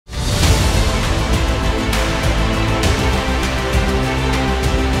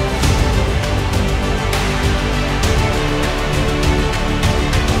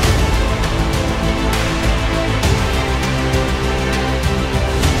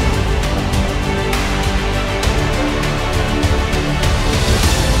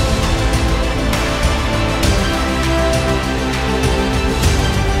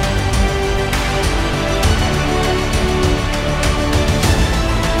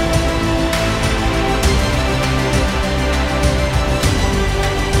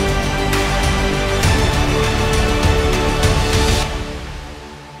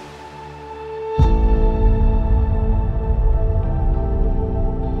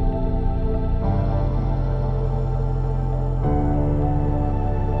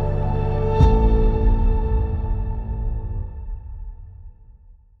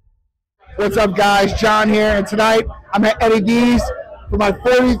What's up, guys? John here, and tonight I'm at Eddie D's for my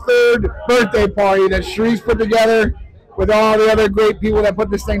 43rd birthday party that Tsikouris put together with all the other great people that put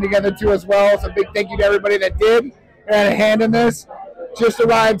this thing together too as well. So a big thank you to everybody that did and had a hand in this. Just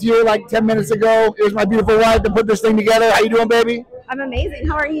arrived here like 10 minutes ago. It was my beautiful wife that put this thing together. How you doing, baby? I'm amazing.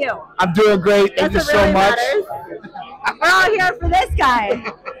 How are you? I'm doing great. Thank you so much. We're all here for this guy.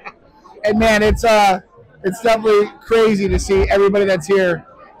 And man, it's definitely crazy to see everybody that's here.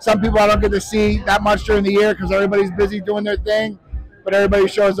 Some people I don't get to see that much during the year because everybody's busy doing their thing, but everybody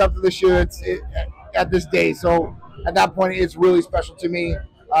shows up to the show at this day. So at that point, it's really special to me.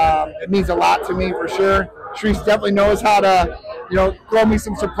 It means a lot to me for sure. Tsikouris definitely knows how to, throw me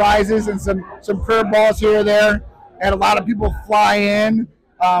some surprises and some curveballs here or there. And a lot of people fly in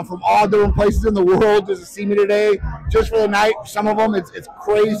from all different places in the world just to see me today, just for the night. Some of them, it's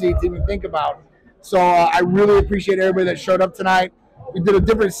crazy to even think about. So I really appreciate everybody that showed up tonight. We did a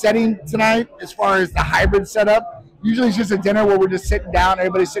different setting tonight as far as the hybrid setup. Usually it's just a dinner where we're just sitting down,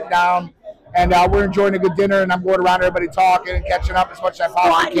 everybody's sitting down, and we're enjoying a good dinner, and I'm going around everybody talking and catching up as much as I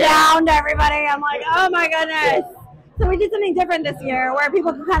possibly can. Down to everybody. I'm like, oh my goodness. So we did something different this year where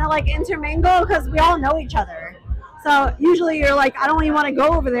people can kind of like intermingle because we all know each other. So usually you're like, I don't even want to go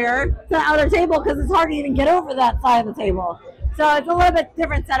over there to the other table because it's hard to even get over that side of the table. So it's a little bit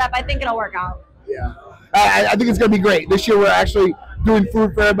different setup. I think it'll work out. Yeah. I think it's going to be great. This year we're actually doing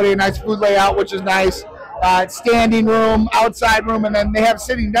food for everybody, a nice food layout, which is nice. Standing room, outside room, and then they have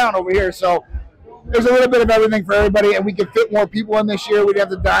sitting down over here. So there's a little bit of everything for everybody, and we can fit more people in this year. We'd have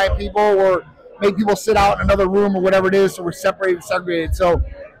to dine people or make people sit out in another room or whatever it is, so we're separated, segregated. So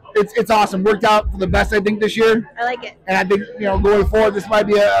it's awesome. Worked out for the best, I think, this year. I like it. And I think, going forward, this might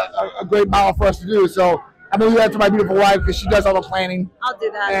be a great model for us to do. So I'm going to do that to my beautiful wife because she does all the planning. I'll do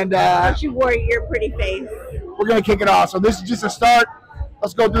that. And don't you worry your pretty face. We're going to kick it off. So this is just a start.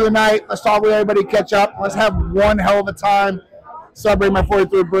 Let's go through the night. Let's talk with everybody, catch up. Let's have one hell of a time. Celebrate my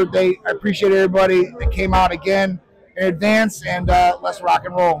 43rd birthday. I appreciate everybody that came out again in advance, and let's rock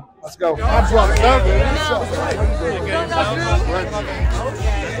and roll. Let's go. Nice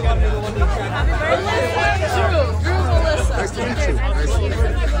to meet you. Nice to meet you.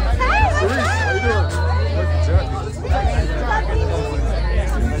 Tsikouris, how you doing?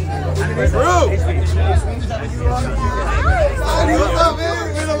 Drew! What's up, man?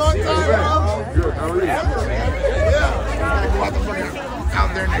 It's been a long time, bro. Good, how are you? Yeah. Go out the fucking out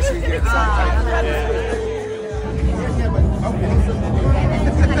there next weekend sometime.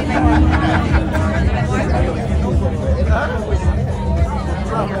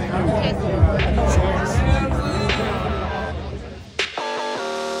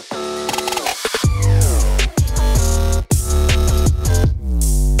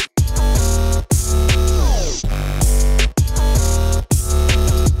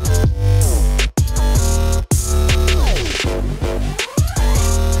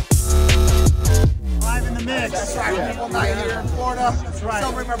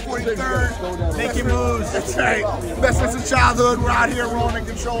 Celebrate my 43rd. Making moves. That's right. Best friends of childhood. We're out here rolling and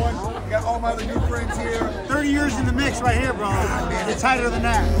controlling. Got all my other new friends here. 30 years in the mix right here, bro. It's tighter than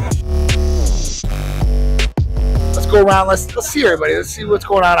that. Let's go around. Let's see everybody. Let's see what's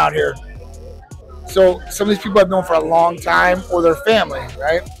going on out here. So some of these people I've known for a long time or their family,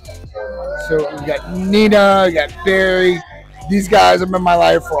 right? So we got Nina, we got Barry. These guys have been in my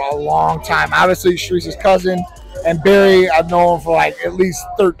life for a long time. Obviously, Tsikouris' cousin. And Barry, I've known for like at least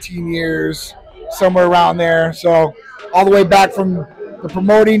 13 years, somewhere around there. So all the way back from the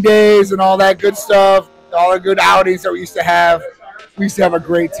promoting days and all that good stuff, all the good outings that we used to have a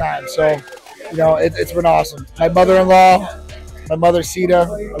great time. So, it's been awesome. My mother-in-law, my mother,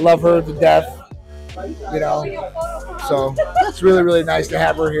 Sita, I love her to death, So it's really, really nice to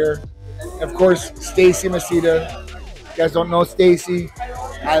have her here. And of course, Stacy Masita. You guys don't know Stacy.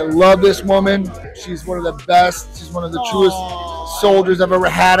 I love this woman. She's one of the best. She's one of the truest soldiers I've ever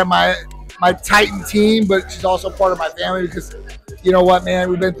had in my Titan team, but she's also part of my family because, you know what,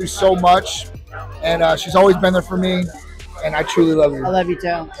 man, we've been through so much, and she's always been there for me, and I truly love her. I love you too.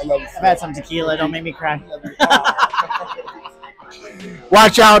 I love you. I've had some tequila. Don't make me cry.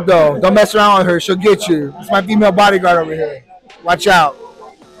 Watch out, though. Don't mess around with her. She'll get you. It's my female bodyguard over here. Watch out.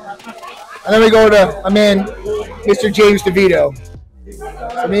 And then we go to my man, Mr. James DeVito.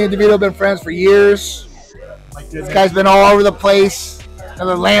 So me and DeVito have been friends for years. This guy's been all over the place.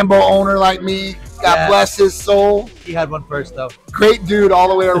 Another Lambo owner like me. God bless his soul. He had one first, though. Great dude all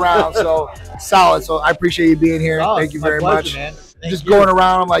the way around. So solid. So I appreciate you being here. Oh, thank you very much. Man. Just going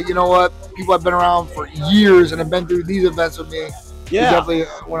around, I'm like, you know what? People have been around for years and have been through these events with me. Yeah. definitely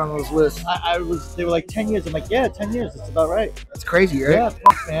went on those lists. They were like 10 years. I'm like, yeah, 10 years. That's about right. That's crazy, right? Yeah,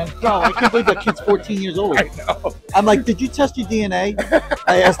 fuck, man. Bro, I can't believe that kid's 14 years old. I know. I'm like, did you test your DNA?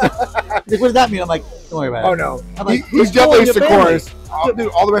 I asked him. Like, what does that mean? I'm like, don't worry about it. Oh, no. I'm like, He's "Who's calling definitely your family?" Tsikouris.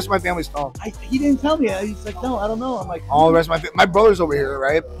 Dude, all the rest of my family's tall. He didn't tell me. He's like, no, I don't know. I'm like, All the rest of my brother's over here,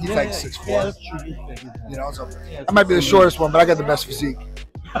 right? He's like 6'4". Yeah, that's true. He's big. You know, so I might be the shortest one, but I got the best physique.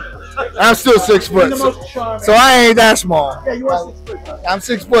 I'm still 6 foot, so I ain't that small. Yeah, you are 6 foot. I'm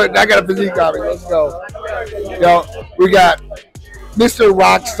 6 foot, and I got a physique on me. Let's go. Yo, we got Mr.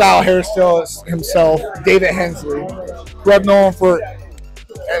 Rock Style hairstylist himself, David Hensley, who I've known for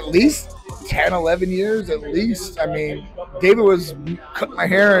at least 10, 11 years, at least. I mean, David was cutting my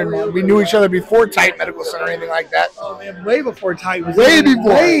hair, and we knew each other before Tight Medical Center or anything like that. Oh man, way before Tight was Way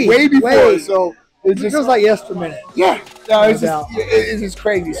before. So it feels like yesterday. yeah, no, it's just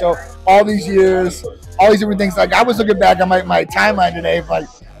crazy. So all these years, all these different things. Like I was looking back on my timeline today, of like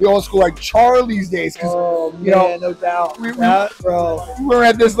the old school, like Charlie's days. Cause, you know, no doubt. Bro, we were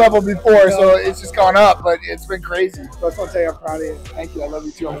at this level before, so it's just gone up. But it's been crazy. I just want to tell you, I'm proud of you. Thank you. I love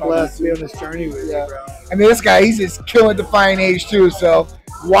you too. I'm blessed to be on this journey with you, bro. I mean, this guy, he's just killing defying age too. So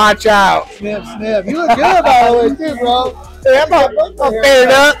watch out. Snip, snip. You look good, by the way, too, bro. Hey, I'm all faired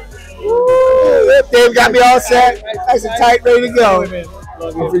up. Woo. Dave got me all set. Nice and tight, ready to go.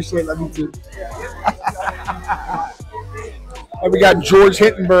 Love you. Appreciate it. Love you too. And we got George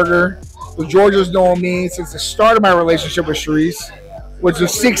Hittenberger. So George has known me since the start of my relationship with Tsikouris, which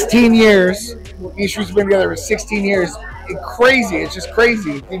was 16 years. Me and Tsikouris have been together for 16 years. It's crazy. It's just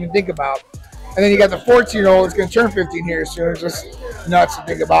crazy to even think about. And then you got the 14-year-old that's going to turn 15 here soon. It's just nuts to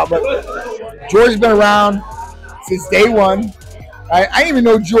think about. But George has been around since day one. I didn't even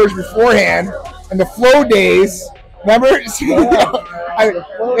know George beforehand. And the flow days, remember? And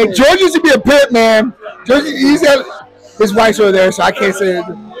George used to be a pimp, man. George, his wife's over there, so I can't say it.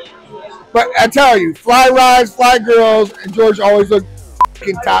 But I tell you, fly rides, fly girls, and George always looked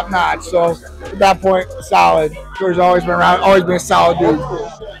fucking top notch. So at that point, solid. George always been around, always been a solid dude.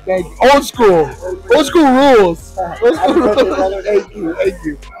 Thank you. Old school rules. Thank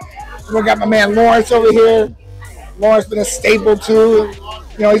you. We got my man Lawrence over here. Lawrence been a staple too.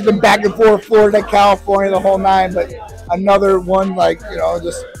 You know, he's been back and forth, Florida, California, the whole nine. But another one, like, you know,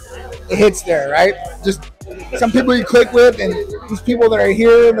 just it hits there, right? Just some people you click with, and these people that are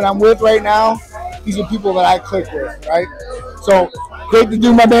here that I'm with right now, these are people that I click with, right? So great to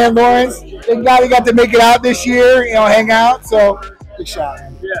do my man Lawrence. Thank God he got to make it out this year, you know, hang out. So big shot.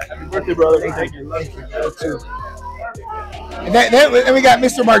 Yeah, happy birthday, brother. Thank you. Too. And then we got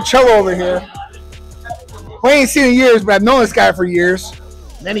Mr. Marcello over here. We ain't seen in years, but I've known this guy for years.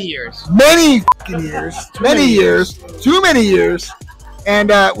 Many years. Many fucking years. Too many years.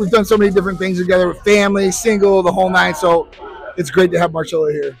 And we've done so many different things together with family, single, the whole nine. So it's great to have Marcello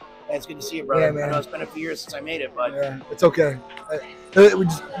here. Yeah, it's good to see you, brother. Yeah, man. I know it's been a few years since I made it, but yeah, it's okay. We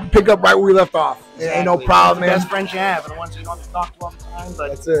just pick up right where we left off. exactly. Ain't no problem, the man. best friends you have, and the ones you don't have to talk to all the time, but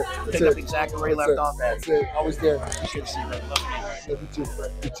That's it. pick up exactly where you left off at. That's it. Always there. Appreciate to see you, brother. Love you. Love you too,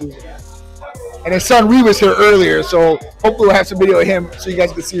 Fred. You too. And his son Reed was here earlier, so hopefully we'll have some video of him so you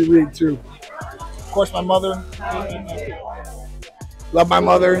guys can see Reed too. Of course, my mother. Love my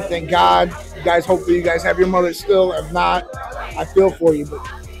mother. Thank God. You guys, hopefully you guys have your mother still. If not, I feel for you. But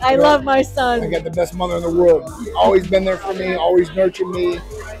I love my son. I got the best mother in the world. Always been there for me. Always nurtured me.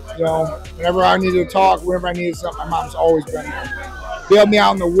 You know, whenever I needed to talk, whenever I needed something, my mom's always been there. Bailed me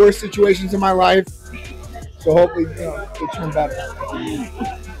out in the worst situations in my life. So hopefully, you know, they turn better.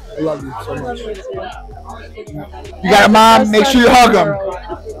 I love you so much. You got a mom? Make sure you hug them.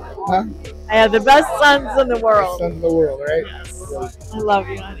 Huh? I have the best sons in the world. Sons in the world, right? I love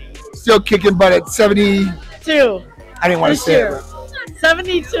you, honey. Still kicking butt at 70. 2. I didn't want to This say year. it.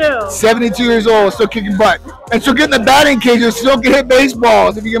 72. 72 years old, still kicking butt. And still getting the batting cages, still can hit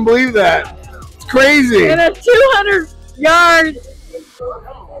baseballs, if you can believe that. It's crazy. In a 200-yard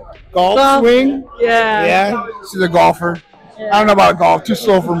Golf swing? Yeah. Yeah, she's a golfer. Yeah. I don't know about golf, too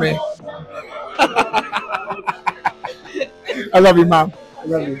slow for me. I love you, Mom. I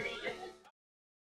love you.